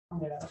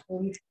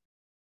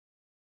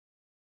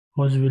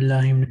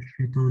Auzubillahi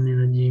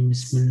minash-shaytanir-rajeem.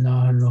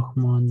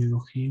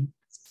 Bismillahir-rahmanir-rahim.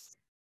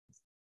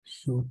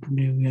 So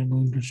today we are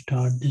going to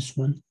start this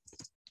one,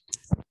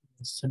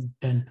 lesson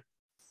 10.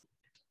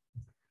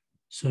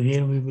 So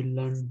here we will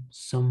learn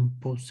some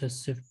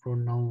possessive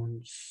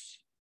pronouns.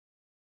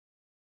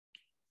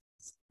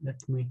 Let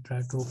me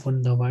try to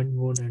open the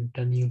whiteboard and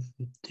tell you a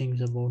few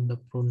things about the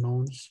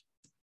pronouns.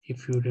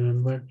 If you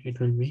remember, it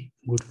will be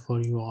good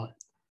for you all.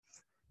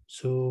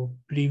 So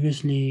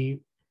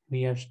previously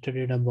we have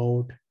studied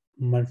about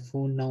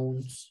marfu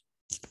nouns,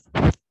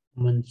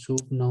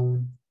 mansoob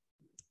noun,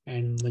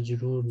 and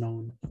majroor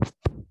noun.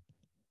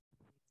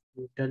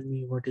 You tell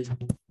me what is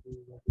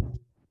mansoob, what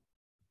is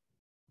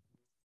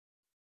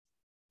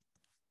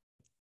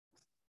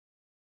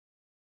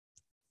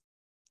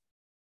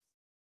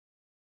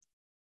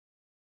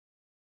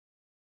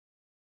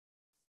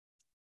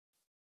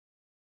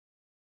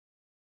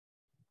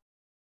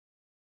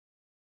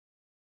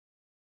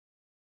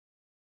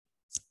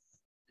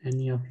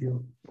any of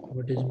you?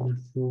 What is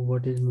marfu?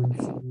 What is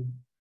mansoob?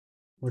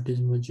 What is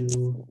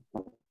majroor?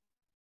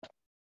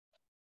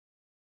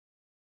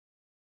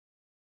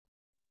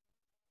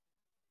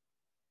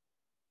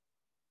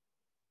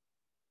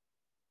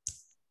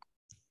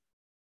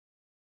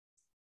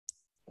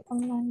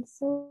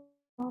 Mansoob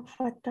or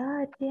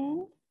fatah at the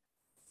end.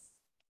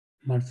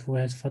 Marfu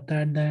has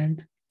fatah at the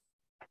end.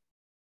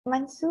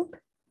 Mansoob.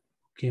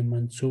 Okay,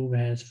 mansoob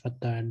has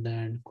fatah at the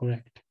end.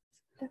 Correct.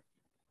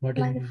 What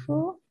is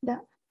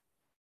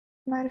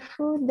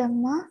Marfu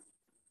dhamma.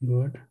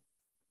 good?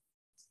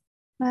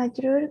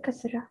 Majroor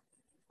kasra.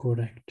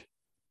 Correct.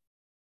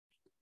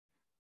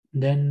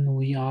 Then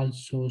we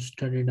also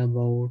studied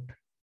about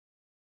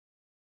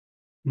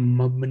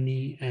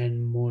mabni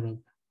and morab.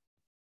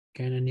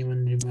 Can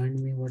anyone remind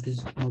me what is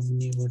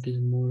mabni, what is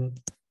morab?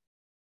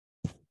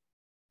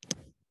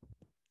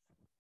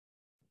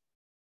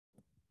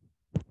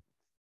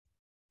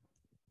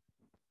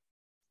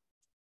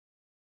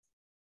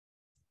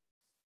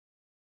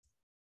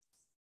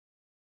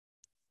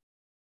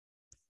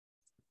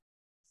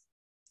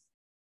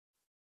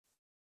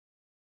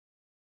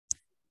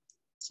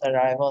 Sir,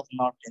 I was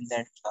not in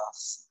that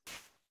class.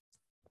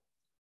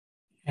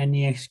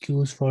 Any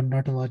excuse for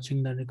not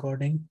watching the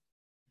recording?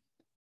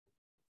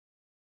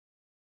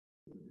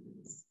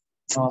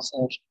 No,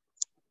 sir.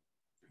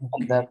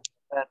 Okay. The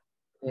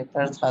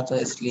paper था तो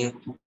इसलिए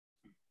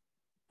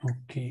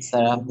Okay.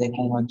 Sir आप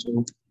देखूंगा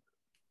जो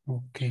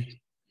Okay.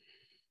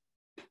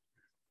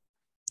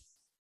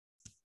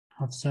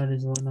 Hafsa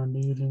is one. Do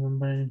you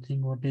remember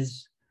anything? What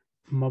is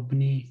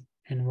mabni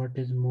and what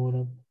is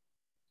morab?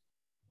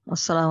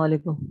 Assalamu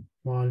alaikum.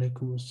 Wa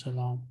alaikum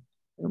assalam.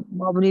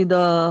 Mabni,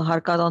 the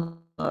harkat on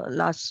the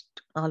last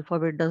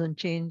alphabet doesn't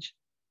change.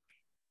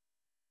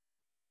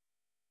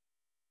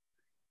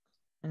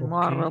 And Okay.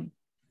 Mu'arrab,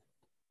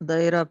 the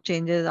Arab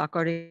changes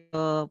according to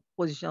the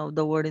position of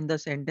the word in the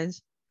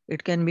sentence.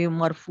 It can be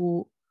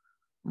marfu,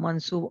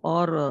 mansub,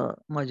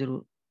 or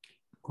majroor.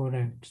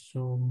 Correct.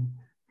 So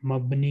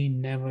mabni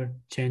never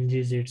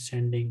changes its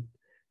ending,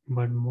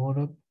 but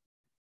morab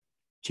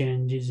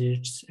changes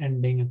its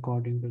ending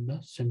according to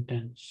the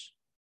sentence.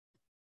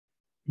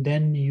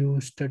 Then you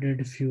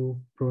studied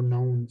few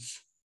pronouns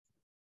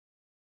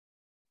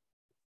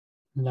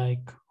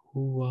like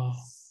huwa,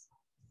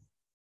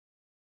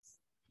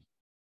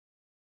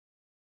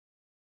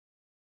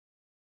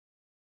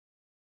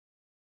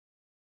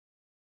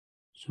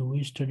 so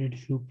we studied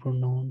few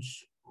pronouns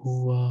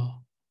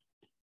huwa,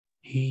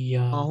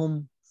 hiya,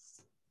 Hum,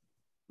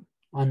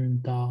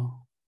 anta,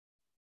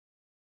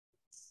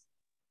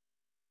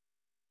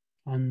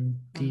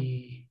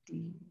 anti,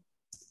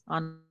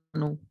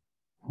 anu.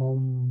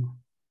 hum,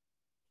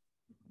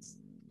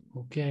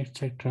 okay,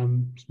 etc.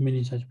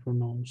 Many such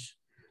pronouns.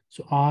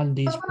 So all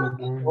these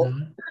pronouns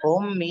are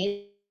home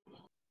mean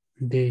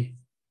they,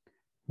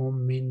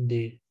 hum mean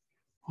they.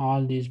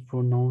 All these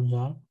pronouns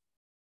are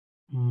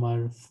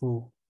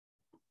marfu.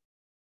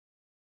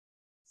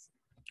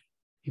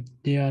 If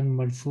they are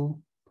marfu,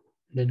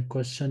 then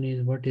question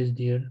is what is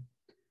their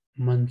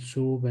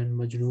mansoob and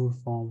majroor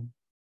form.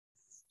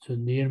 So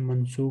their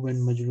mansoob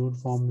and majroor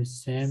form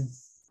is same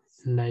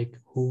like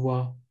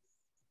huwa.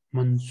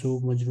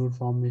 Mansoob majroor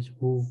form is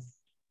hu.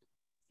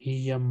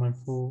 Hiya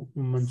marfu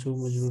mansoob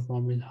majroor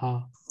form is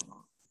ha.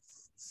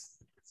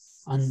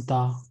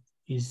 Anta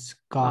is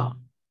ka.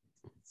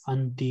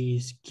 Anti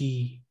is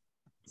ki.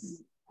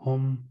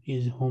 Hum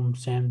is hum,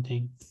 same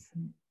thing.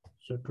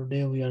 So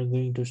today we are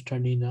going to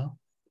study the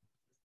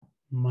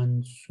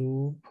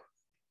mansoob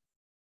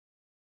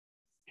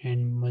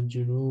and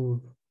majroor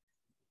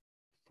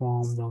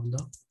forms of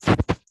the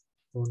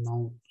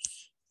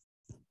pronouns.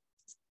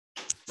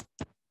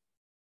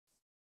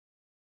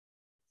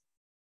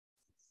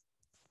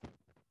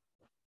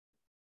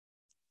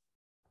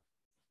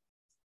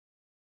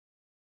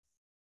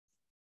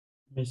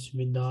 Miss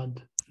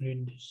Vidad,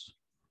 read this.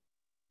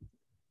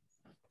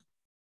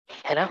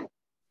 Hello?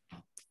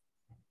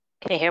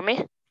 Can you hear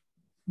me?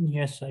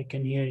 Yes, I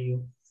can hear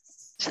you.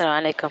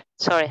 Assalamu alaikum.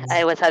 Sorry,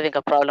 I was having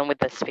a problem with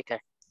the speaker.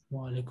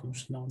 Wa alaikum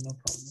salam, no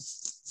problem.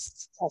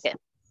 Okay.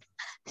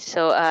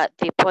 So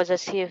the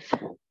possessive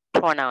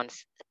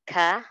pronouns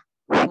ka,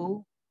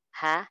 hu,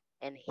 ha,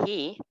 and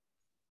he.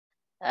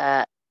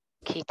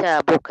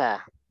 Kitabuka.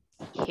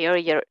 Here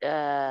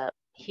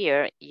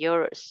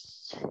your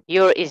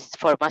is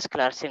for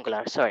muscular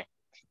singular. Sorry.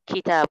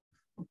 Kitab,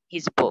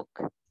 his book.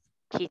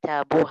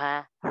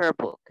 Kitabuha, her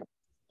book.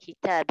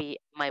 Kitabi,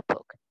 my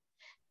book.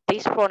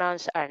 These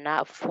pronouns are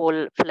not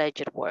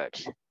full-fledged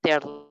words. They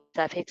are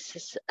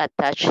suffixes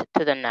attached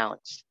to the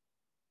nouns.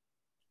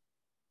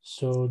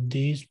 So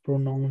these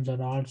pronouns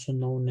are also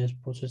known as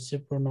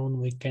possessive pronoun.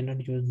 We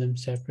cannot use them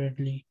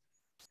separately.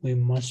 We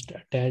must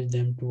attach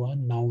them to a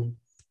noun.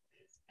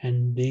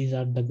 And these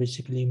are the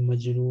basically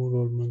majroor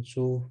or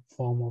mansoob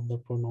form of the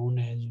pronoun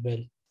as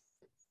well.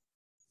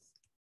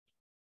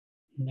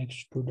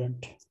 Next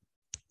student,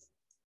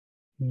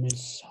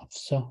 Miss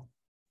Hafsa.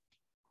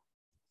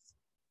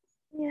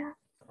 Yeah.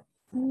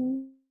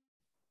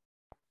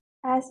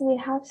 As we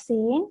have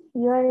seen,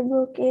 your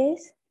book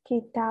is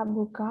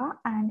Kitabuka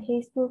and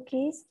his book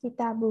is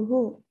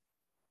Kitabuhu.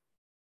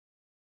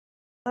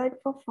 Word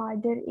for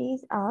father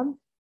is Ab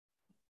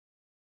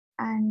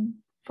and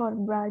for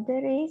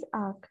brother is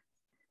Ak.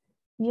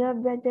 Your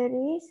brother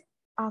is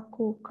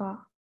Akuka.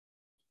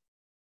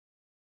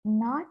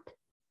 Not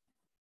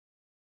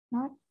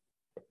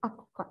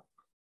Akuka.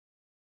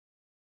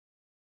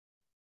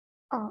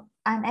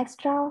 An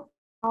extra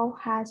vowel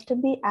has to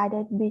be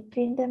added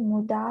between the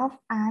mudaf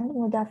and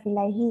mudaf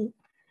ilayhi.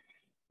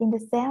 In the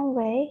same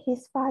way,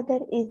 his father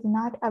is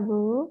not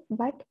Abu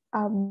but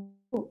Abu.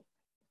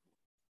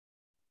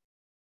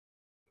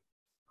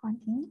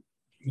 Continue.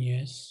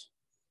 Yes.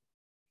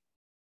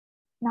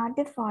 Not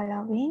the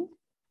following.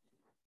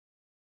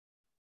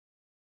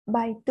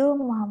 Baitu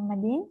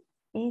Muhammadin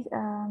is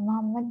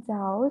Muhammad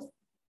Zaus,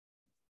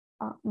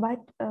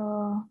 but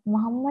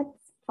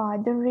Muhammad's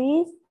father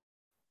is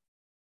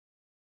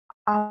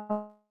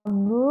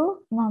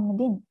Abu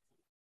Muhammadin,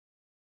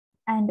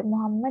 and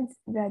Muhammad's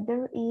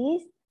brother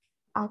is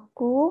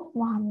Aku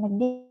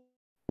Muhammadin.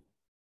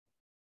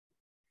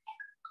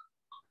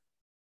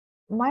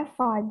 My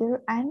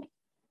father and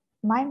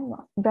my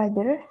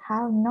brother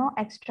have no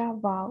extra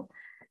vowel.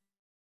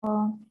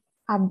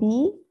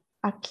 Abi,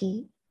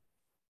 Aki.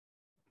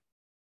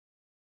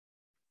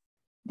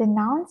 The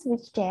nouns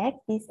which take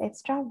this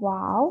extra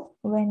vowel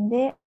when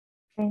they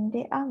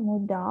are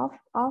mudaf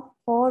are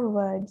 4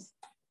 words.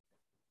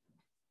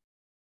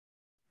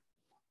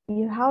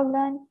 You have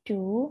learned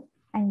 2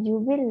 and you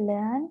will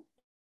learn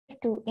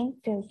 2 in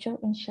future,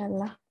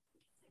 inshallah.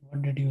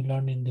 What did you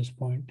learn in this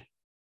point?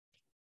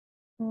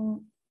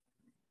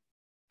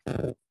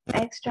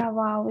 Extra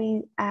vowel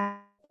is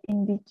added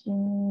in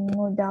between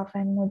mudaf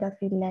and mudaf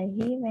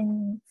ilayhi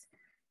when it's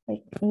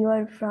like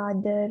your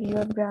father,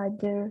 your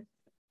brother.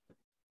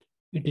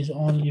 It is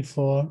only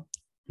for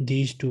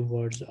these 2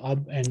 words,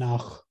 ab and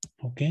akh.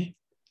 Okay.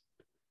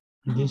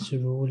 This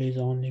rule is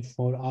only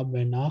for ab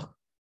and akh,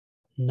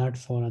 not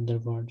for other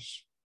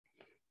words.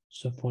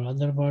 So for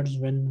other words,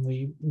 when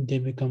they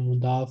become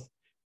mudaf,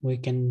 we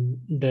can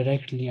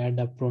directly add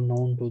a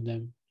pronoun to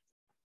them.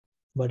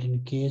 But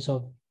in case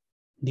of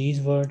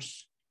these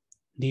words,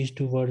 these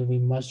 2 words, we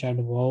must add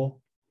waw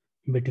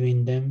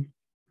between them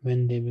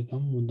when they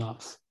become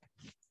mudaf.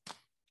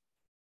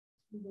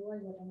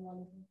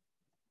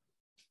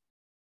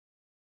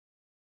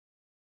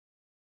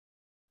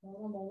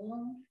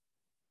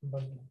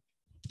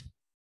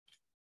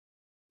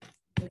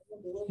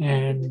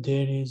 And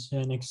there is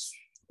an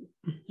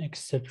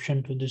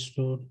exception to this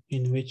rule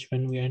in which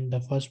when we add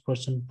the first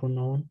person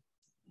pronoun,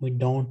 we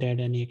don't add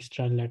any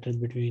extra letter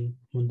between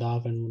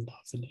mudaf and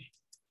mudaf ilayh.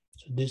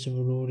 So this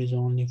rule is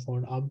only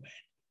for ab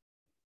and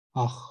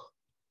akh,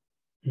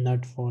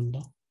 not for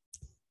the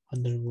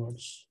other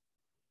words.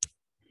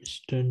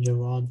 Mr.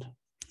 Jawad,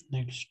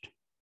 next.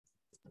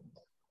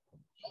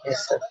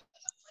 Yes, sir.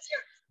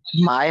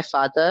 My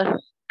father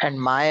and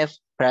my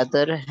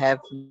brother have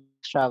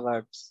extra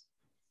words.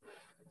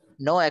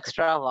 No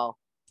extra vowel.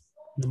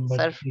 Number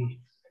Sir, 3.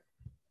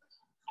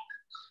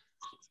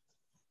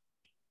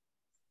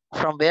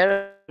 from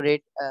where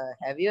read?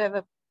 Have you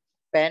ever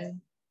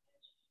pen?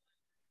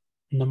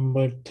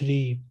 Number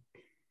 3.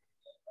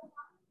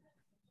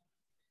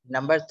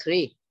 Number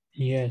 3.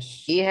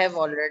 Yes. We have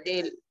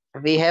already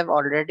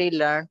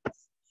learned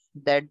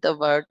that the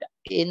word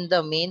in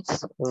the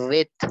means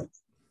with.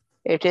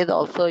 It is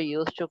also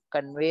used to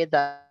convey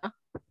the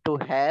to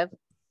have.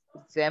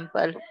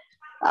 Example,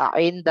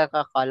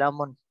 indaka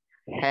qalamun.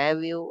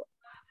 Have you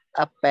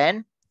a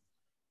pen?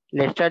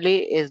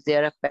 Literally, is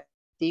there a pen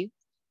with you?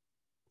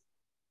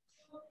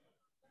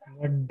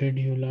 What did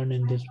you learn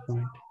in this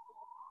point?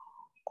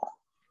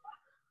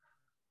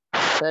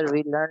 Sir,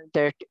 we learned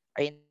that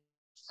in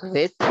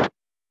with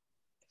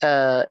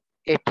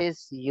it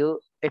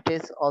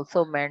is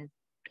also meant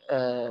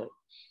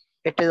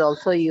it is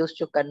also used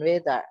to convey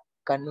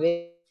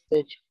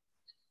message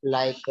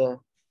like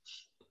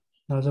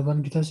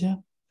Nazaban kita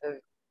siya?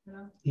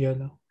 uh,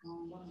 Yala.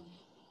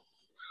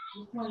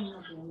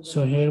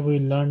 So here we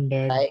learned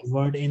that Like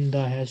word in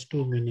the has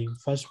two meaning.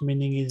 First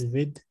meaning is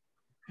with,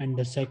 and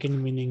the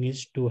second meaning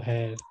is to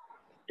have.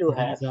 to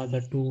have. These are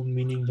the two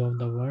meanings of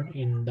the word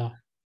in the.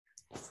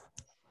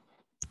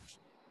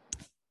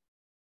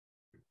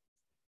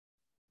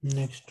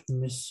 Next,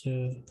 Miss.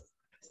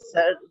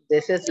 Sir,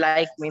 this is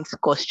like means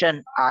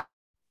question.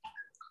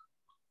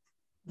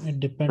 It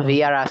depend on We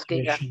the are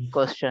asking a situation.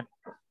 question.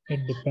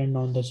 It depend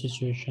on the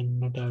situation,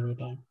 not every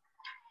time.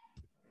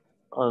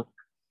 Oh,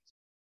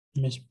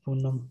 Miss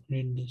Poonam,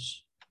 read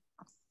this.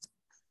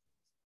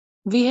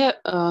 We have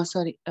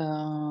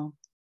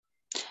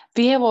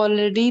we have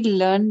already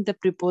learned the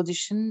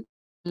preposition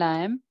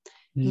lamb,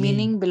 Lee,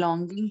 meaning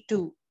belonging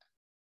to,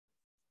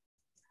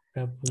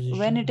 when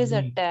preposition it is Lee.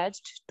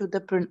 attached to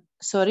the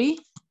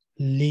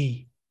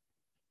Lee.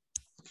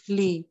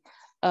 Lee.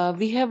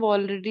 We have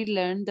already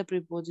learned the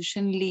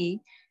preposition Lee,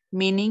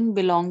 meaning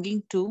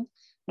belonging to.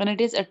 When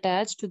it is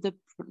attached to the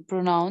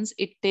pronouns,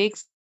 it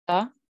takes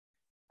the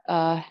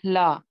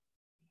la,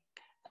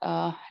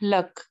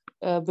 luck,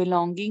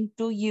 belonging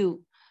to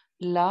you,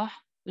 la,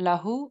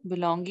 lahu,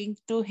 belonging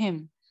to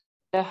him,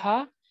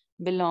 laha,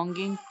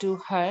 belonging to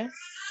her,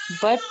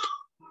 but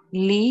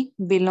li,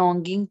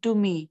 belonging to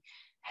me,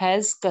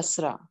 has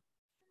kasra.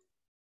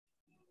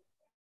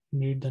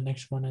 Read the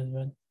next one as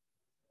well.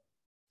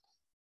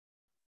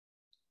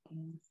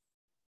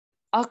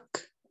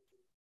 Ak,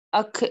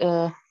 ak,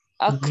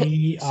 ak,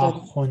 Lee sorry.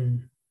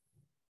 Ahun.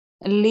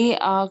 Li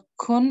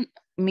akhun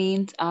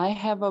means I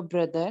have a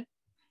brother.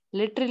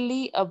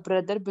 Literally, a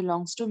brother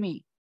belongs to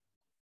me.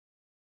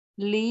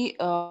 Li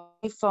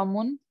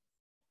famun,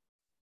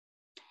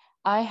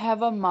 I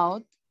have a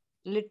mouth.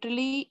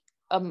 Literally,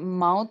 a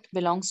mouth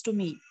belongs to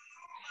me.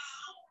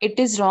 It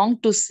is wrong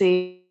to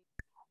say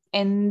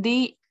in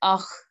the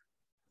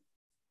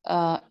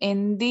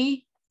in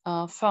the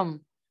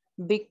from,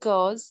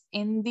 because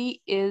in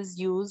the is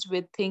used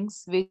with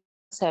things which are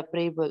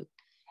separable,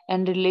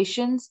 and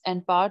relations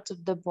and parts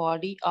of the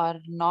body are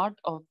not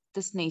of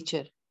this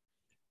nature.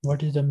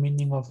 What is the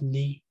meaning of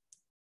Lee?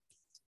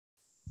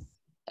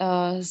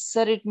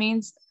 Sir, it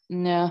means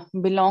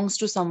belongs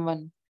to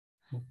someone.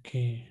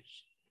 Okay.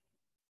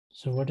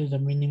 So what is the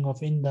meaning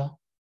of in the?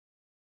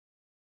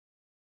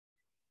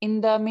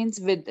 In the means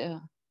with.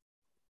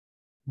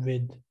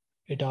 With.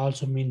 It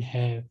also mean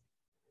have.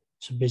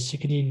 So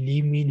basically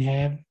Lee mean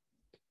have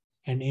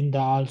and in the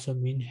also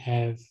mean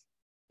have.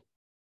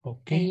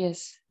 Okay.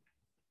 Yes,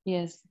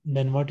 yes.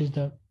 Then what is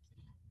the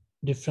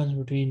difference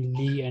between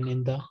Lee and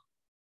in the?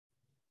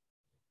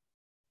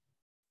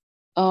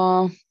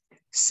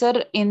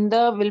 Sir, in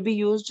the will be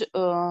used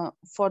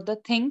for the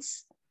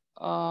things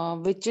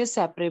which is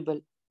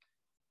separable.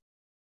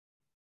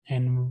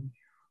 And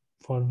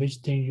for which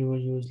thing you will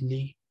use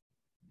Lee?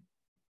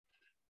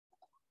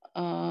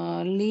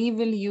 Lee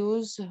will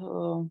use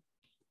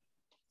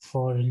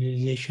For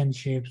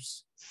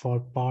relationships, for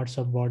parts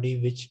of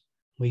body which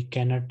we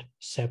cannot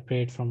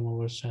separate from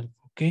ourselves.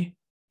 Okay.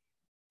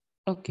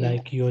 okay.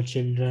 Like your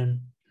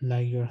children,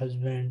 like your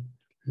husband,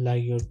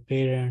 like your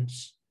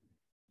parents.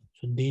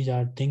 So these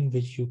are things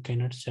which you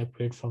cannot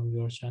separate from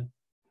yourself.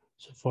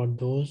 So for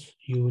those,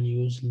 you will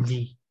use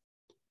Lee.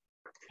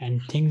 And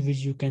things which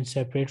you can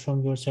separate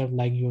from yourself,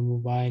 like your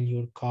mobile,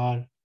 your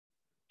car,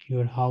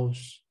 your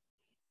house,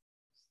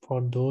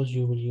 for those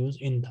you will use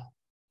in the.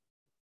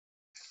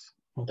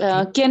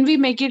 Okay. Can we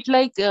make it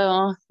like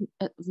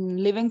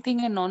living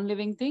thing and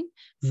non-living thing?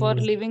 For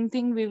No, living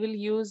thing, we will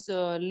use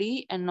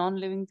Lee, and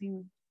non-living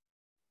thing.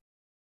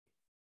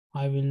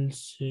 I will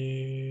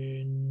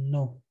say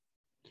no.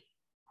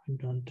 I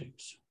don't think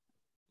so.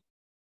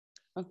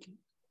 Okay.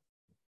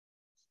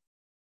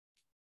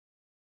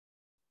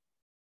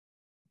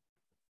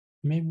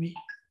 Maybe.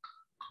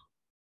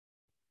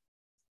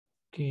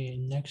 Okay,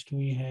 next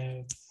we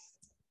have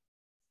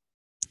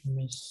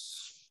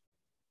Miss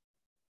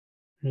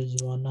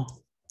Rizwana.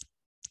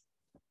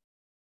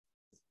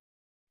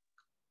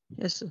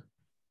 Yes, sir.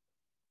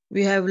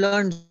 We have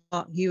learned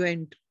he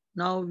went.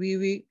 Now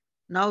we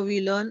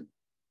learn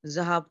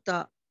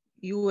zahabta,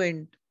 you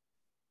went,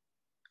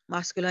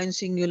 masculine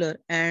singular,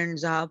 and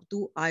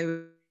zahabtu, I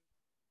went.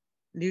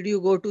 Did you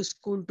go to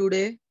school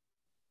today?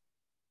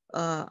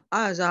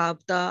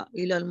 zahabta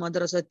ilal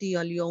madrasati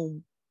al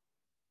yawm.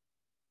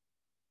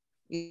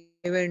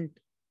 I went.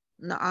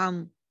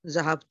 Naam,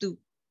 zahabtu.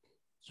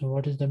 So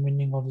what is the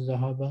meaning of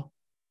Zahaba?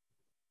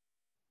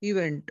 He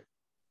went.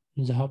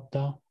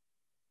 Zahabta?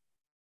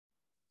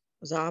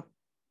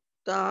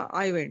 Zahabta,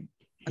 I went.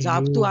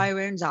 Zahabtu, You. I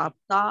went.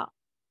 Zahabta,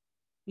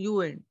 you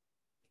went.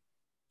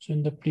 So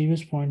in the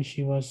previous point,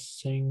 she was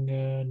saying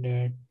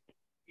that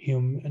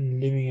human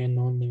living and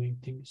non-living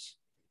things.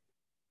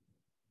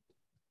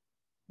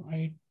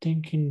 I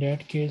think in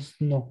that case,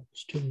 no,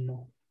 still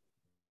no.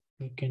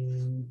 We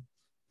can,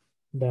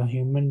 the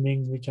human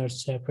beings which are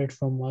separate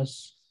from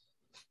us,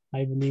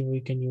 I believe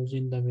we can use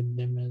in the with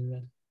them as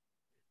well.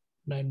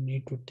 But I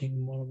need to think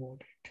more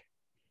about it.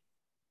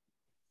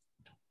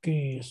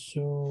 Okay,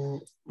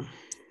 so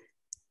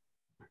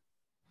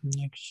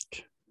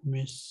next,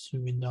 Miss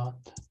Vidat.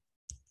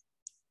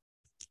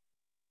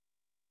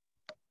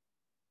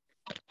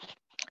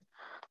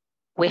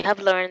 We have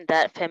learned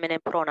that feminine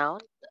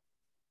pronouns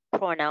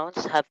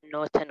have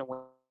no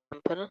tanween.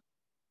 Example,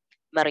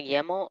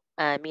 Maryamu,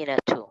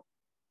 Aminatu.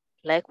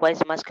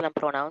 Likewise, masculine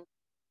pronoun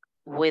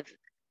with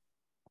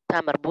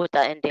ta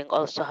marbuta ending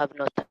also have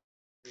no tanween.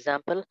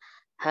 Example,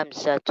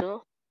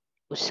 Hamzatu,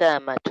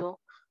 Usamatu,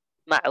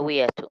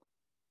 Ma'wiyatu.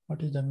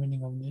 What is the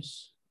meaning of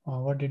this?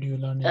 What did you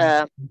learn in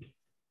Uh, this?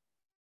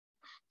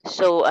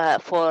 so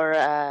for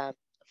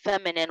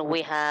feminine,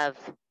 we have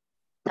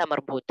ta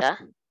marbuta,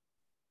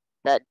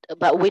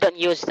 but we don't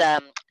use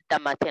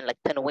damatin like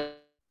tanween.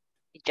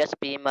 It just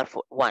be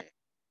marfu one,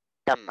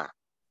 damma.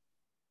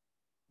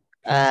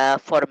 Okay.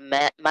 For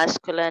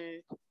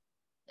masculine,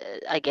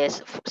 I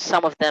guess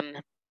some of them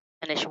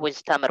finish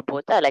with ta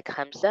marbuta like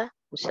Hamza,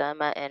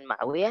 Usama, and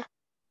Ma'wiyah.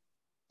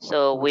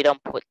 So we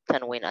don't put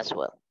tanween as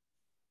well.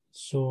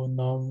 So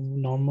now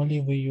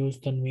normally we use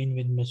tanween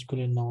with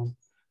masculine noun,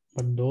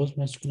 but those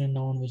masculine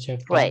noun which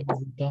have Right,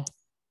 ta,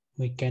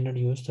 we cannot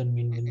use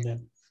tanween with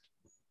them.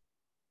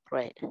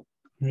 right.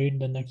 Read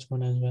the next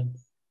one as well.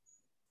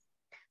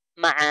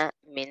 Ma'a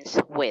means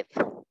with.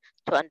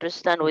 To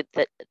understand with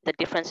the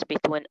difference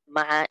between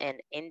ma'a and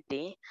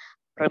indi,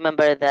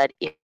 remember that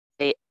if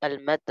you say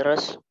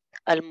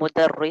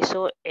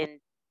al-mudarrisu in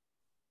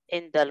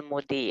the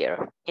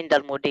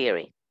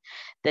mudiri,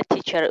 the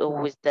teacher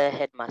with the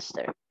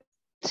headmaster,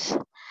 means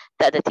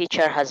that the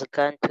teacher has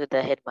gone to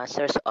the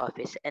headmaster's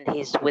office and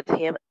he's with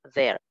him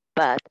there.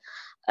 But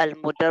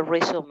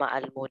al-mudarrisu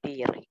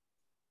ma'al-mudiri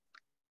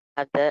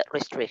have the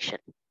restriction.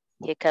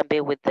 He can be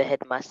with the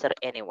headmaster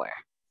anywhere.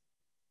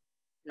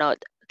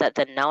 Note that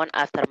the noun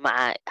after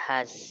ma'a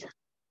has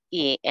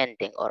e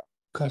ending or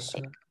ending.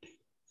 Kasra.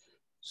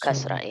 So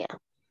Kasra, yeah.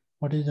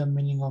 what is the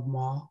meaning of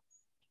ma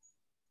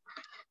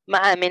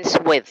Ma'a means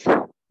with.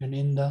 and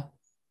in the?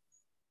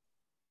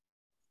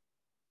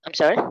 I'm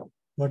sorry.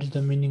 What is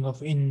the meaning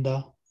of in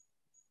the?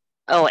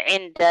 Oh,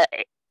 in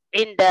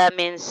the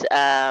means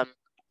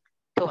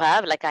to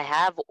have, like I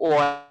have,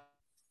 or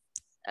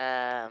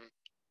um,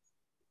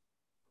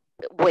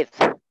 with.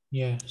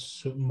 Yes.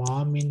 So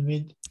ma mean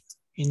with,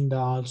 in the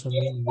also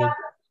mean with.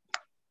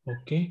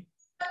 Okay.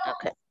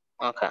 Okay.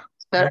 Okay.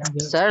 Sir, What is the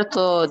sir,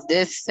 so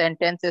this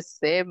sentence is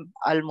same.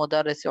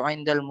 Al-mudarrisu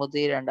inda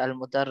al-mudir and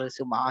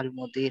al-mudarrisu ma'al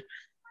mudir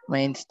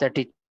means the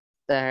teacher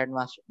with the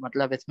headmaster.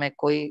 मतलब इसमें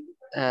कोई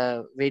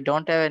we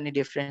don't have any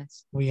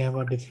difference. we have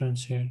a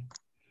difference here.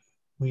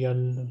 We are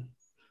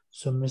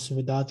so Miss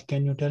Vidat,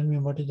 can you tell me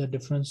what is the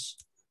difference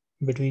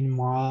between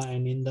ma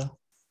and in the?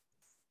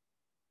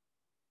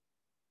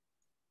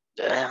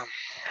 Um,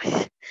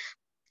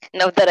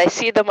 now that I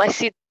see them, I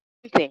see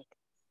something.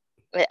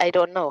 I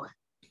don't know.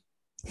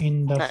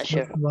 In the Not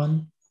sure. first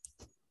one,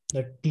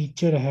 the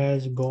teacher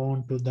has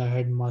gone to the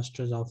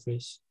headmaster's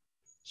office.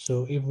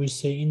 So if we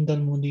say in the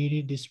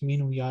mudiri, this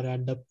means we are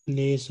at the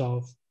place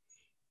of,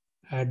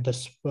 at the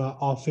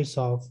office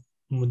of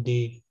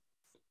mudir.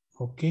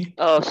 Okay.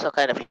 Oh, so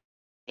kind of.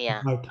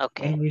 Yeah. But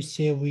Okay. when we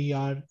say we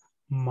are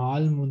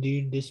mal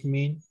mudir, this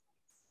means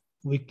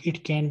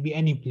it can be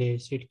any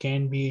place. It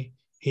can be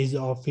his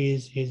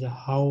office, his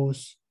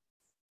house,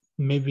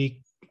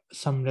 maybe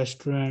some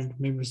restaurant,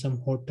 maybe some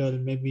hotel,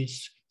 maybe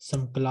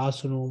some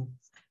classroom,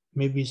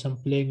 maybe some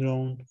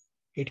playground.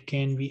 It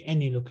can be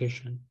any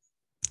location.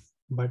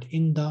 But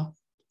in the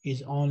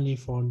is only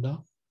for the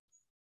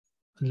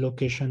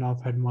location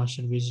of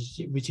headmaster,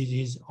 which is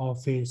his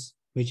office,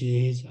 which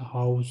is his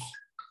house,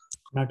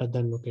 not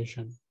other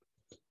location.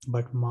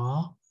 But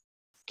ma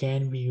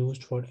can be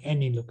used for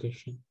any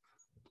location.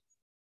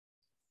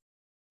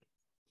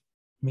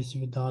 Miss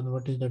Vidad,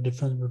 what is the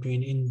difference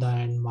between inda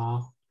and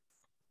ma?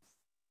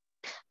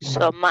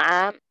 So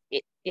ma'a,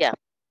 yeah,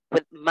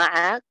 with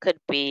ma'a could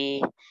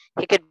be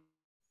he could be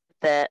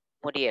the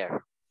mudir,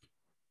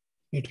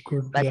 It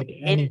could be but at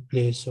any in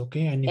place,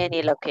 okay?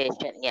 any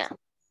location, yeah,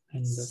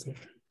 Any location.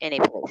 any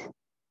place.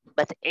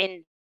 But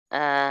in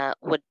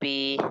would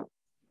be,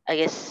 I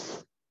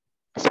guess,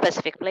 a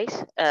specific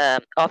place.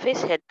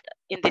 Office head.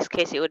 In this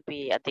case, it would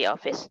be at the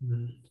office.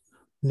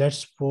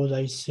 Let's suppose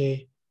I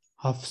say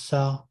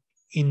Hafsa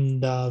in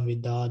the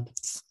Vidad.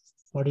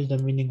 What is the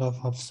meaning of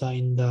Hafsa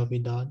in the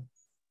Vidad?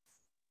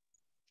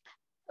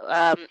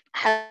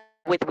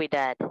 With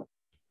Widad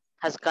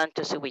has gone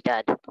to see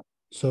Widad.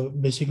 So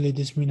basically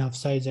this means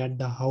Hafsa is at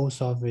the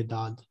house of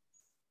Vidad.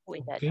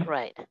 Widad, Okay.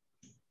 right?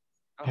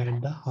 Okay.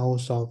 At the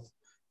house of,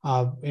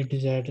 it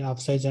is at,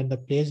 Hafsa is at the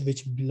place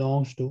which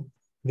belongs to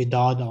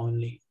Vidad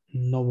only,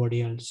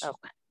 nobody else.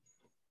 Okay.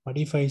 But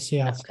if I say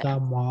Hafsa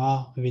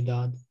ma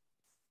Vidad,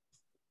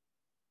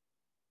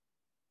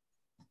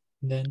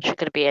 then She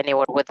could be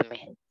anywhere with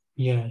me.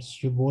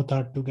 yes, you both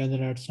are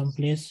together at some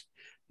place,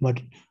 but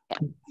Yeah.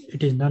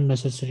 it is not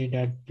necessary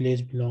that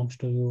place belongs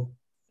to you.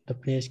 The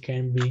place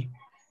can be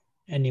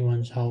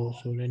anyone's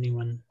house or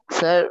anyone.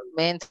 Sir,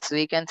 means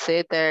we can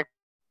say that.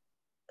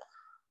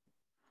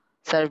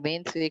 Sir,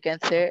 means we can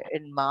say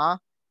in ma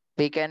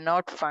we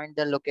cannot find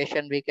the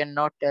location. We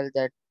cannot tell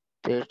that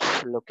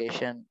its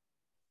location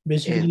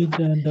Basically, is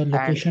the and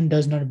location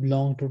does not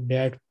belong to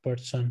that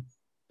person.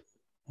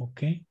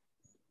 Okay.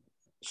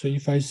 So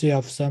if I say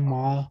Afsa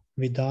Ma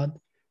Vidad,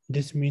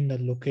 this means the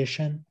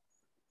location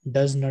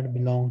does not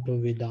belong to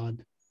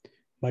Vidad.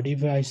 But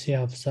if I say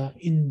Afsa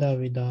in the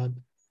Vidad,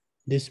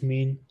 this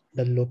means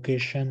the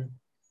location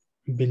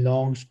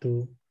belongs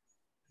to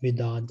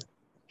Vidad.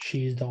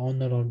 She is the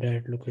owner of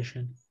that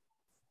location.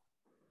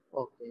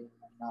 Okay,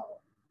 now.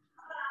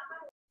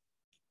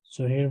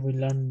 So here we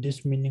learn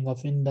this meaning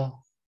of Inda,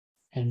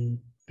 and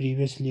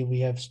previously we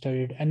have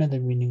studied another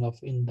meaning of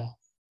Inda.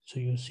 So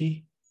you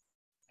see,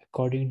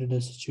 according to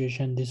the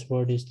situation, this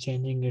word is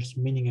changing its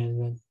meaning as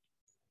well.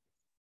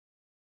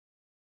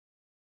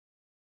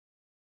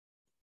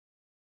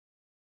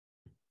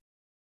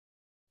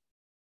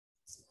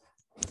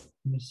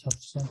 Miss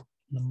Hafsa,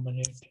 number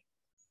 8.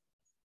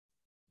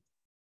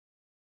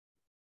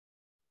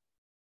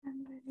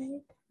 Number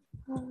 8.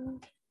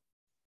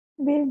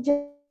 Bill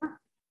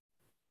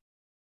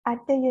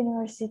at the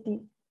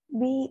university.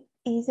 Be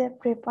is a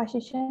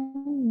preposition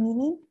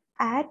meaning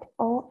at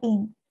or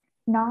in,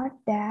 not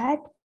that.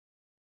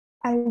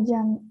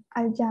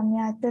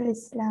 Al-Jamiatul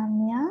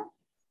Islamiyah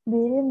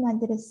bil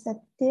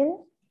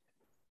Madrasatil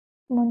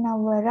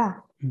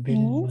Munawwara Bil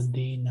means,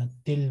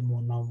 Madinatil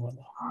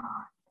Munawwara.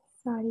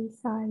 sorry.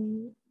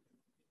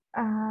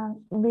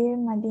 Bil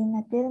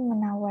Madinatil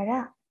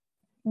Munawwara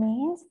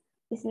means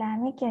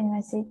Islamic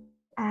University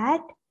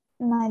at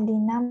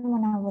Madinah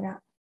Munawwara.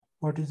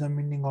 What is the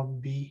meaning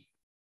of be?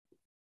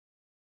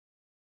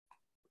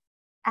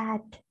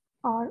 At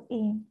or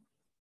in.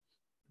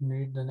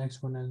 Read the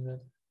next one as well.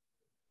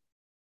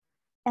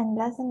 In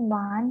lesson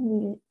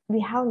 1, we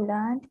have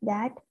learned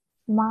that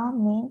ma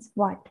means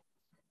what.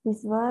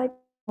 This word is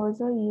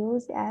also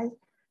used as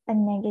a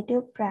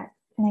negative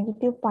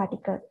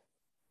particle.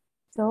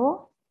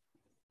 So,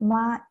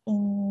 ma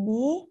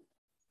indi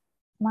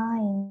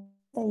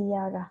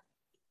sayyara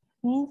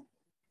means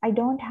I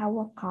don't have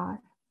a car.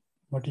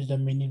 What is the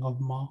meaning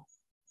of ma?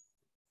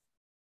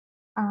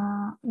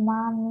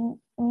 Ma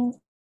means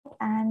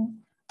and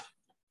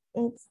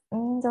it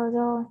means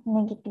also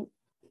negative.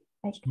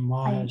 Like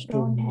Ma I has two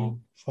don't have.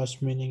 meanings.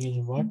 First meaning is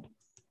what,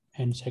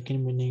 and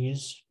second meaning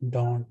is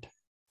don't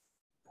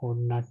or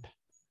not.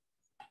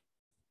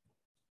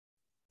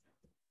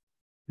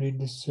 Read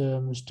this,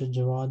 Mr.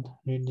 Jawad.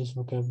 Read this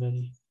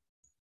vocabulary.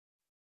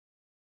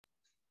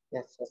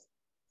 Yes, sir.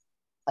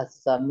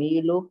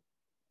 As-Samilu,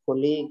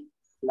 colleague,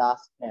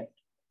 classmate.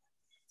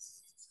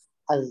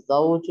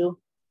 Az-Zawju,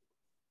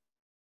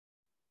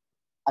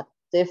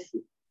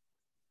 At-Tifl,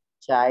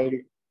 child.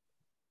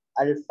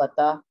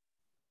 Al-Fata,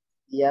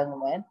 young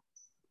man.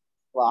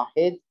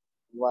 Wahid,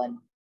 one.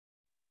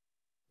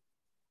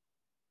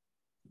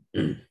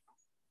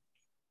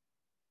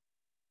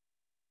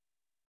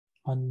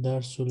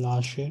 Ad-Darsul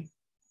Ashir,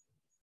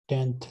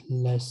 10th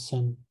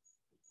lesson.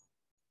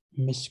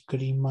 Miss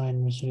Karima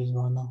and Miss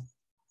Rizwana.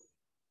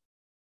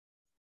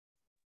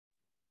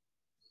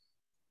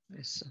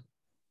 Yes, sir.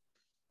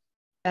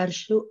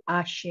 Durussul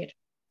Ashir.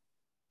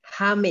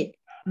 Hamid,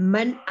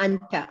 Man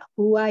Anta,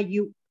 who are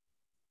you?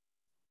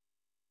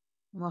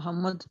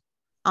 Muhammad,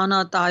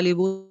 Ana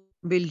Talibun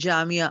bil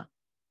Jamia.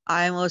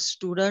 I am a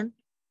student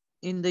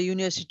in the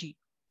university.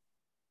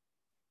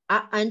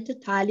 Anta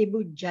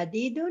Talibu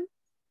Jadidun?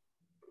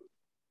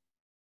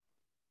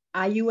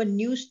 Are you a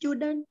new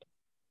student?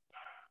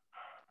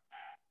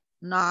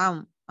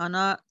 Naam,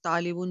 Ana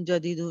Talibun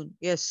Jadidun.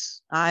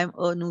 Yes, I am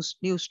a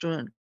new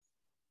student.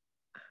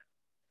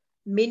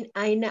 Min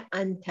Aina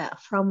Anta,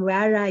 from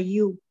where are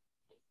you?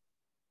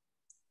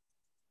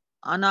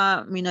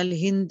 Ana Minal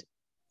Hind.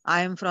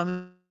 I am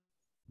from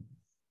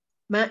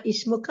Ma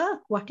Ismuka,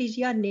 what is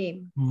your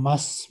name?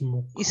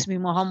 Masmuka. Ismi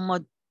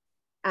Muhammad.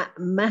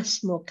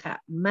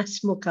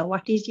 Masmuka,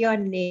 what is your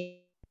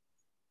name?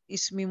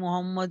 Ismi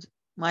Muhammad.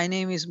 My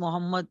name is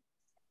Muhammad.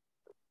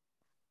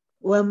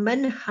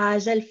 Waman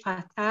Hazal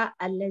Fata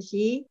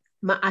Allazi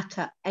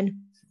Ma'aka, and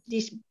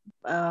this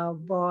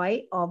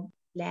boy or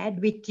lad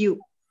with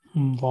you?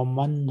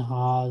 Waman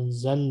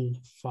hazal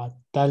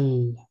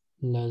fatal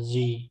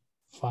lazi.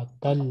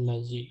 Fatal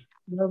lazi.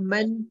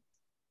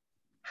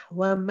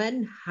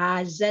 Waman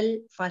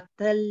Hazal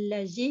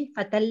Fatallazi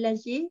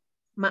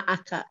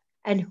Ma'aka,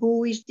 and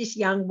who is this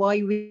young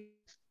boy with?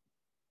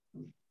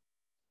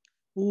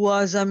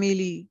 Huwa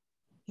Zamili.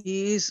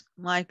 He is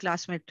my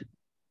classmate.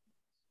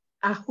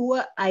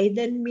 Ahua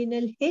Aidan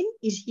Minal Hind,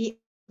 is he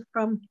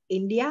from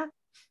India?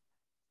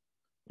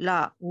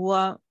 La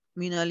Huwa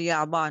Minal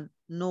Yaban.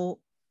 No,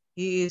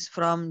 he is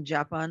from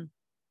Japan.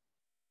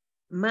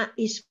 Ma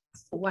is,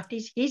 what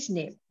is his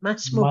name?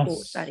 Masmoho,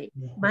 sorry.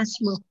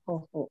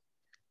 Masmoho.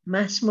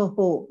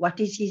 Masmoho, what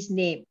is his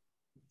name?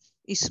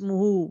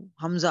 Ismuhu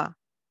Hamza.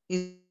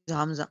 Is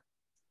Hamza.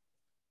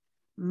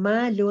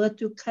 Ma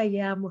lughatuka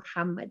ya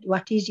Muhammad,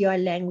 what is your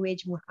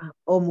language,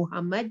 O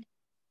Muhammad?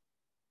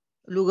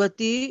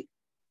 Lugati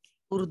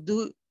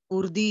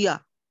Urdiya.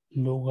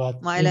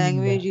 Lughatil. My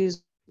language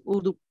is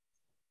Urdu.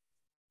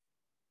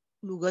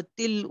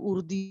 Lughatil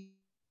Urdi.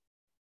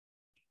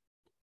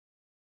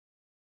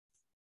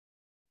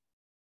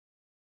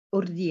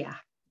 Urdiya.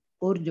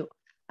 Urdu.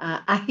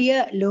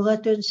 Ahia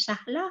lughatun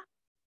sahla?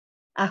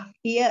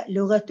 Here,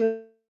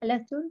 Lughatul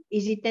Arabiyyah,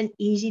 is it an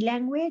easy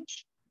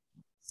language?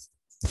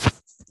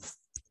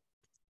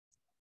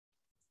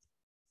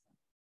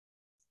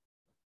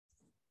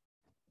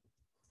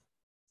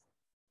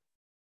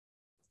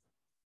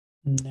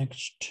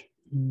 Next,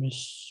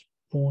 Miss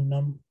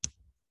Poonam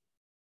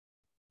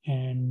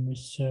and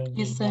Mr.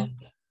 Yes, sir.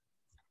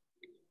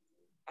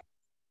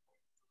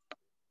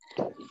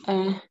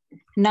 Vivald.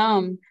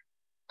 Naam,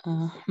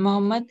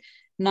 Muhammad.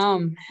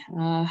 Naam,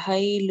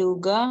 Hai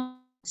Luga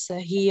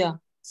Sahiya.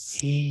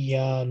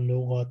 Hiya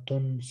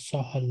lugatun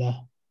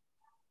sahla.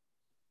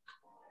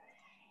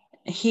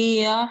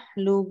 Hiya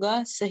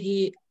Luga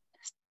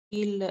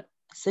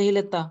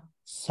Sahilata.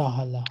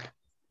 Sahla.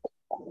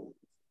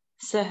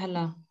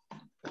 Sahla.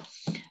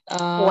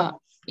 What?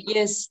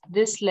 Yes,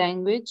 this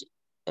language,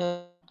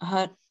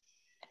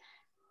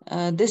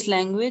 this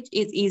language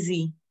is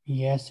easy.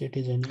 Yes, it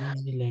is an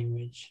easy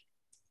language.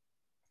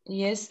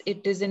 Yes,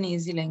 it is an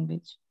easy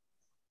language.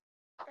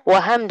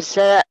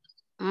 وهمزة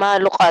ما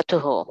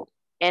لغته.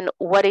 And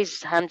what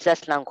is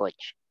Hamza's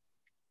language?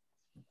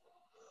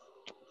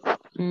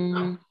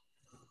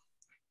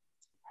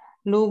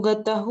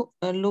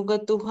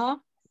 Lugatuha.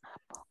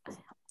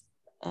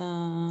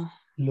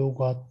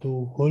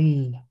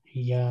 Lugatuhul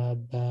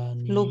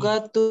yabani.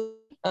 Lugatu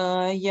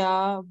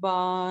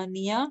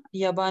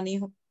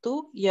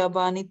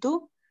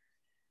Yabanitu.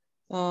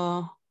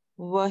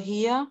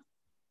 Wahia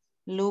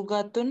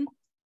Lugatun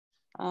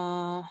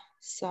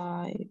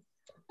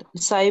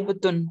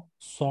Saibatun.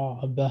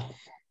 Sa'ba.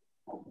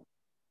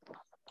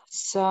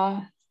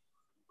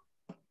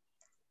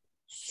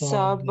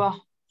 Sabah.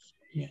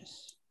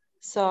 Yes.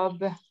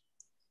 Sabah.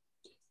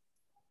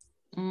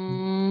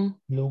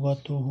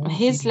 Lugatuhu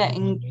His is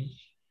language.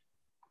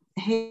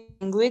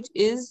 language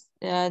is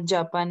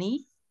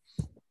Japanese,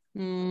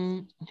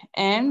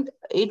 and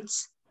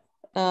it's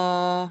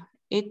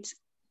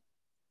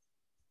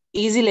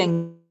easy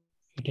language.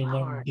 It is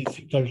a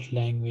difficult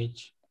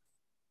language.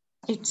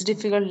 It's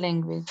difficult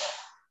language.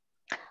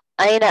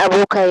 أين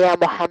أبوك يا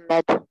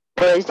محمد?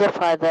 Where is your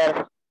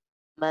father?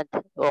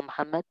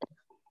 Muhammad.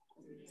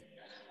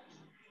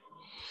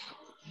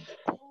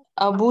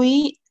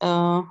 أبوي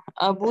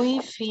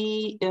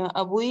في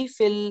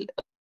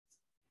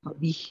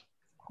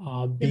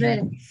Abi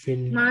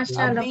fil.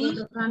 மாஷாஅல்லாஹ் Abi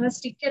போட்டிருக்காங்க,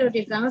 sticker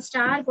ஒட்டிருக்காங்க,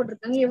 star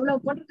போட்டிருக்காங்க,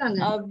 எவ்வளவு போட்டிருக்காங்க.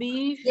 अभी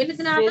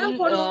எழுதுனாதான்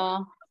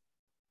போடுவோம்.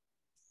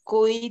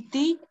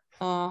 कोईती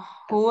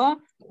हुआ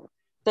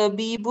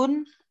तबीबुन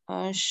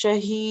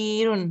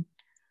शहीरुन.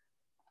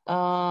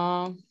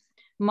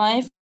 My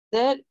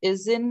father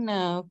is in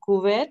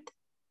Kuwait.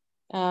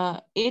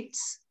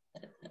 It's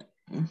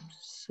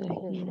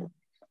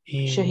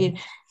Shahir.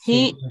 He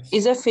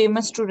is a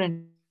famous student.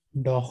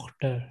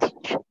 Doctor.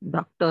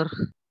 Doctor.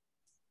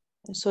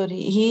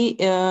 Sorry, he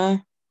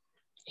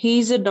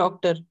is a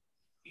doctor.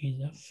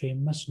 He's a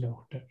famous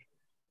doctor.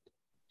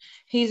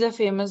 He is a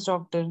famous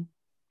doctor.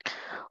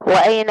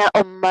 وأين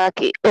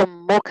أمك?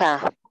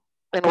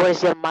 And where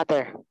is your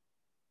mother?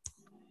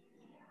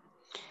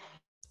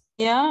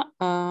 Yeah.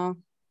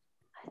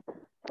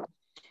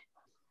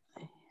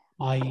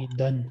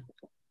 Aidan.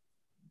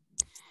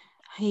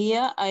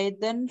 Here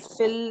Aidan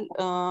fil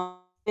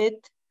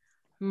with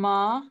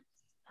ma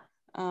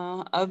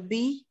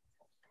Abi.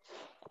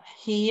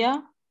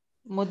 Here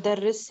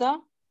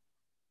Mudarrisa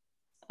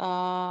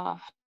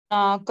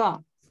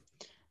Naka.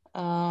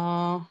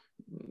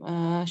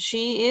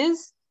 She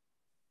is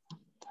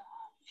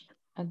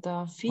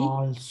Adafi.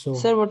 Also.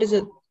 Sir, what is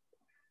it?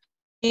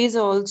 She is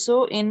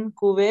also in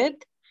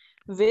Kuwait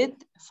with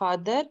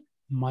father.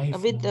 My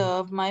with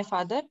my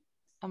father,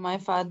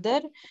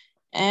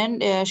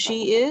 and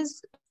she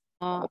is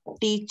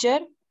teacher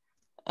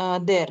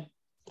there.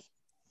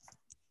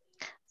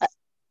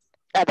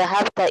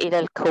 أذهبت إلى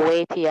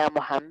الكويت يا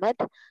محمد?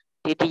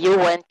 Did you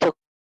went to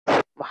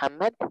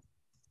Muhammad?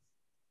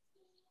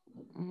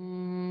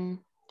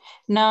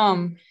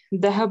 Naam,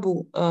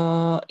 Dahabu.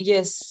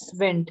 Yes,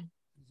 went.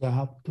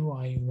 Zahabtu,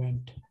 I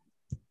went.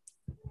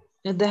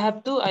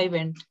 Dahabtu, I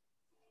went.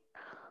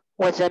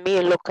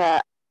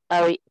 وزميلك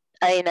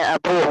أين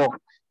أبوه?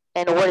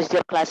 And where is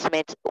your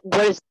classmate?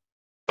 Where is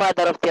the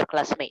father of your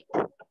classmate?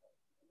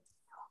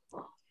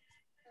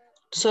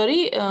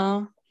 Sorry,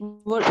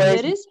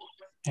 where is?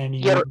 And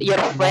your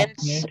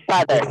friend's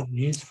father,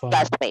 his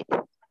father.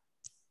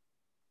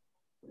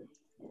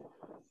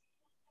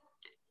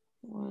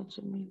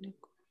 classmate.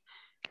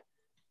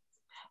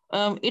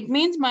 It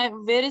means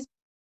where is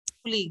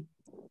colleague?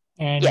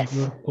 And yes.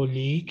 Your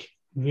colleague,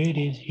 where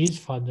is his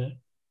father?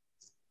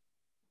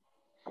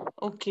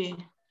 Okay.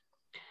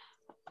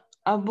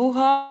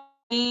 Abuha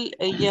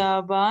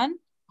Yaban.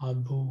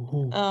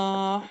 Abuhu.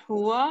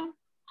 Huwa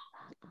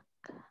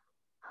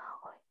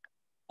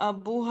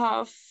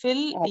Abuha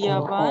fil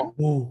Yaban.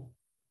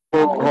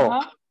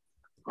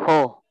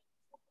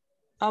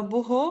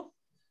 Abuho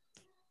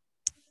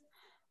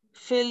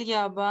fil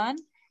Yaban.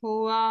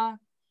 Huwa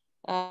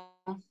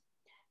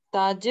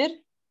Tajir.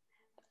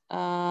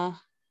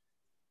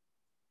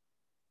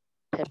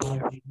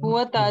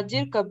 Huwa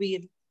Tajir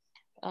Kabir.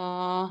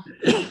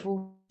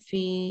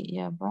 في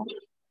يابان.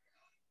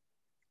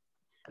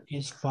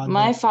 His father.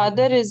 My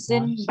father is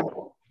in.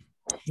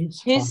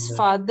 His His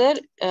father.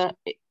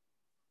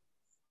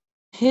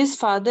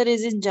 father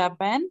is in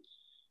Japan,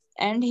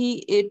 and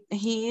he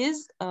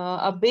is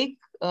a big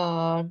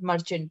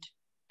merchant,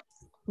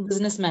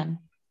 businessman.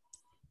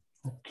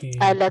 Okay.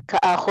 ألك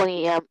أخ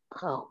يا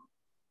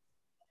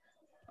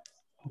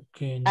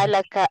Okay.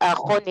 ألك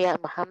أخ يا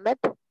محمد.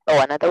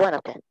 Oh, another one.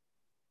 Okay.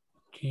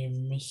 Okay,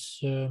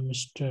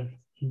 Mr.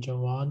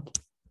 Jawad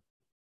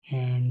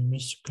and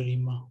Miss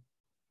Karima.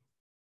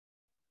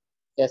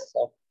 Yes,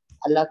 sir.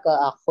 Alaka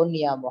akhun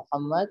ya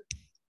Muhammad.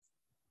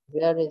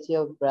 Where is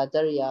your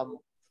brother ya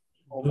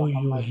Do you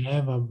Muhammad?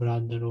 have a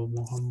brother, O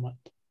Muhammad?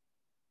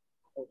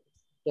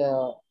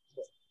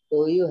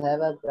 Do you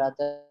have a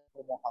brother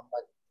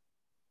Muhammad?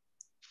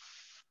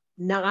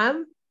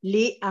 نعم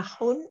لي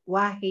أخ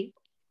واحد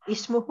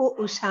اسمه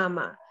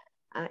أسامة.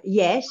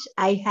 Yes,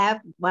 I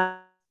have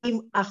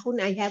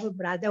I have a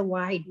brother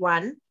واحد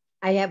one.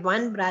 I have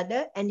one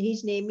brother and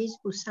his name is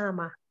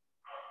Usama.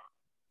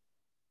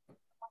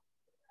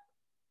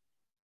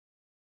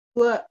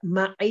 هو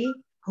معي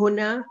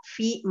هنا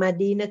في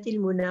مدينة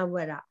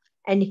المنورة,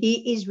 and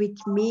he is with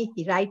me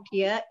right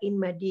here in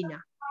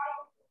Medina.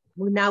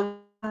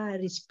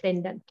 Munawwara,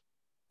 resplendent,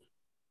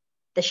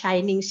 the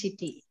shining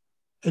city.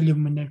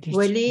 Illuminated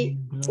Wali,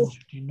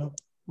 city, no?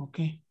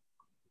 Okay.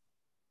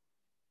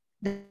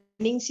 the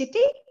shining city?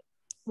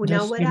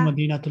 Just say Munawwara?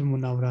 Madinatul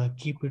Munawwara.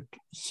 Keep it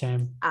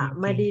same.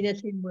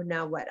 Madinatul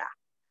Munawwara.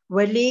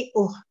 Wali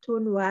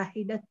ukhtun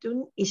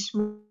wahidatun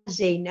ismu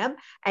Zainab,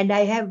 and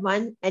I have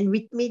one, and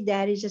with me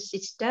there is a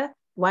sister,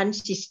 one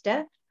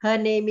sister. Her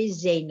name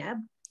is Zainab.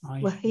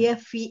 Wahia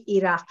fi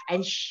Iraq,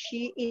 and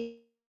she is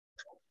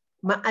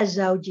ma'a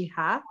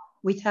zawjiha,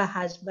 with her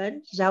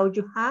husband.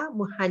 Zawjuha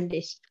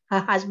muhandis. Her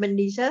husband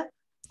is a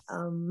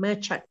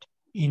merchant.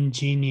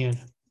 Engineer.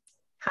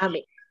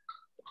 Hamid.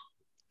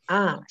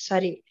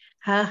 Sorry.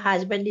 Her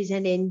husband is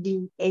an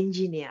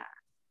engineer.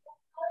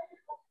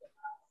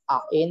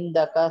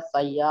 Indaka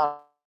sayyara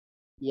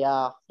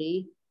ya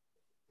akhi.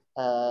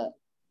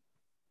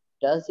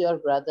 Does your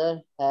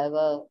brother have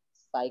a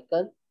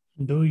cycle?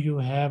 Do you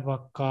have a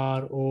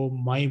car, oh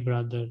my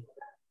brother?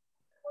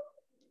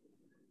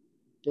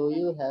 Do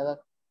you have a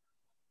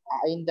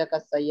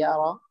Indaka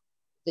sayyara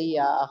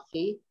ya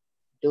akhi?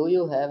 Do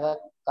you have a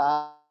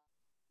car?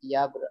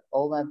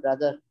 Oh my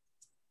brother.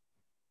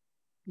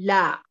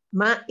 La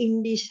ma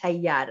indi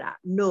sayyara.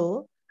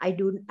 No, I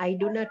do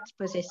not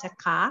possess a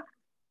car.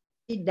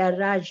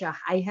 Daraja.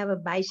 I have a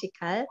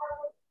bicycle.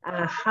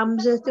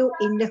 Hamza tu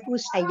indahu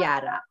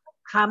sayyara.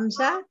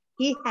 Hamza,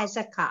 he has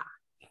a car.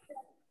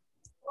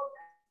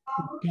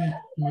 Okay,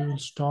 we will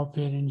stop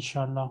here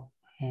inshallah,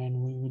 and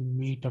we will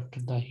meet after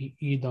the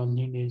Eid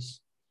holidays.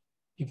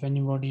 If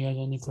anybody has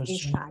any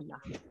question, Inshallah.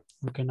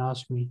 you can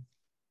ask me.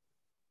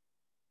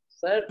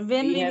 Sir,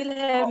 When we will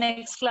have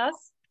next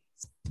class?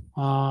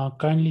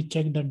 Kindly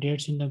check the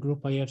dates in the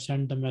group. I have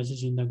sent the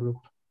message in the group.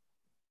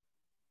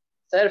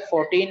 Sir,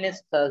 14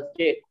 is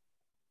Thursday.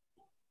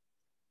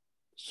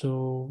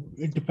 So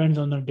it depends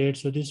on the date.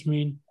 So this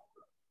means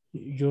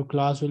your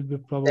class will be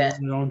probably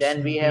around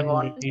Then we have 17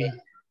 on May.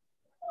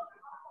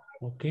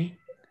 Okay.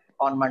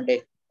 On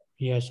Monday.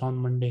 Yes, on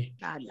Monday.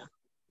 Inshallah.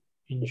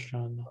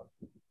 Inshallah.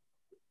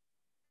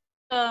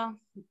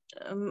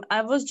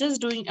 I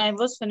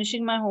was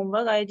finishing my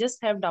homework. I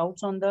just have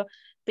doubts on the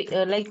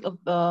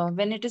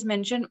when it is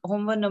mentioned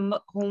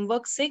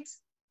homework 6,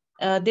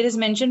 there is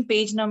mentioned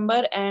page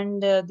number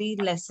and the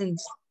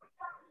lessons.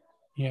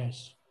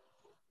 Yes,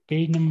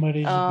 page number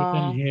is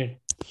written here.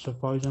 So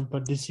for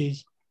example, this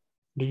is,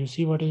 do you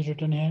see what is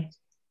written here?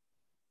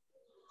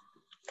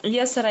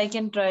 Yes, sir, I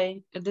can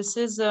try. This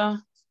is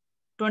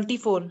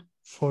 24.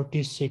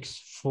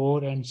 46,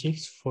 4 and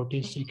 6,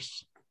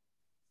 46.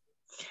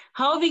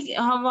 How we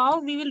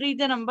will read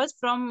the numbers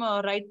from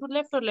right to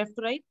left or left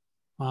to right?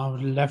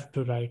 Left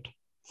to right,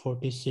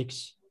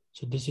 46.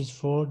 So this is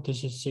 4,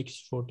 this is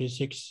 6,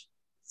 46.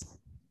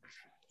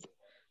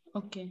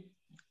 Okay.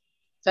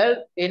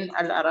 Sir, in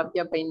Al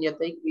Arabiyyah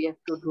we have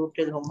to do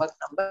till homework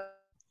number.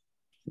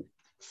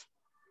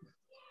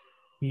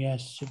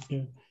 Yes,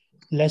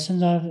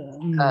 lessons are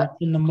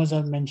lesson numbers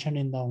are mentioned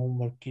in the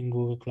homework in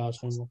Google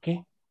Classroom.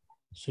 Okay,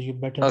 so you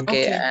better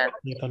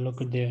take a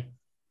look there.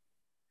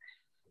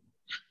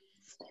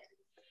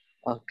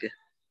 Okay.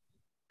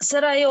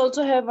 Sir, I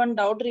also have one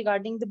doubt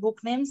regarding the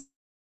book names.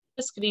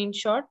 A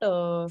screenshot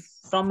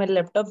from my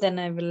laptop, then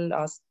I will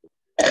ask.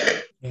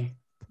 Okay.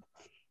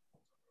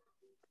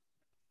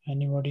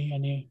 Anybody,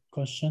 any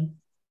question?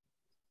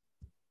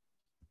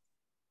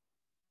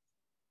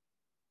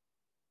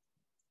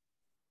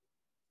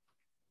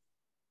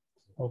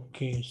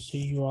 Okay,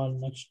 see you all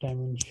next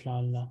time,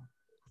 inshallah.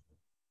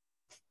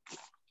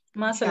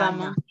 Ma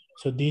salama.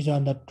 So these are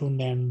the two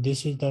names.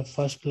 This is the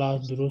first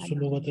class, Durussul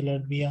Lughatil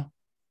Arabiyyah.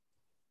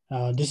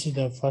 This is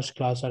the first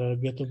class,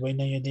 Arabiyyatu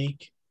Bayna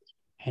Yadayk.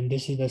 And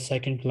this is the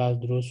second class,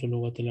 Durussul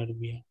Lughatil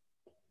Arabiyyah.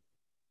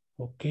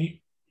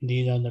 Okay,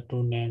 these are the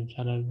two names,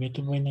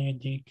 Arabiyyatu Bayna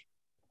Yadayk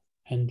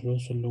and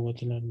Durussul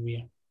Lughatil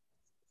Arabiyyah.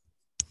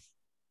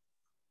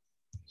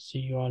 See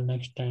you all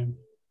next time.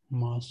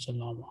 Ma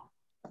salama.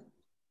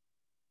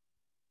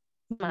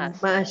 Ma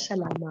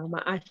salama,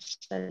 ma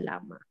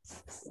salama.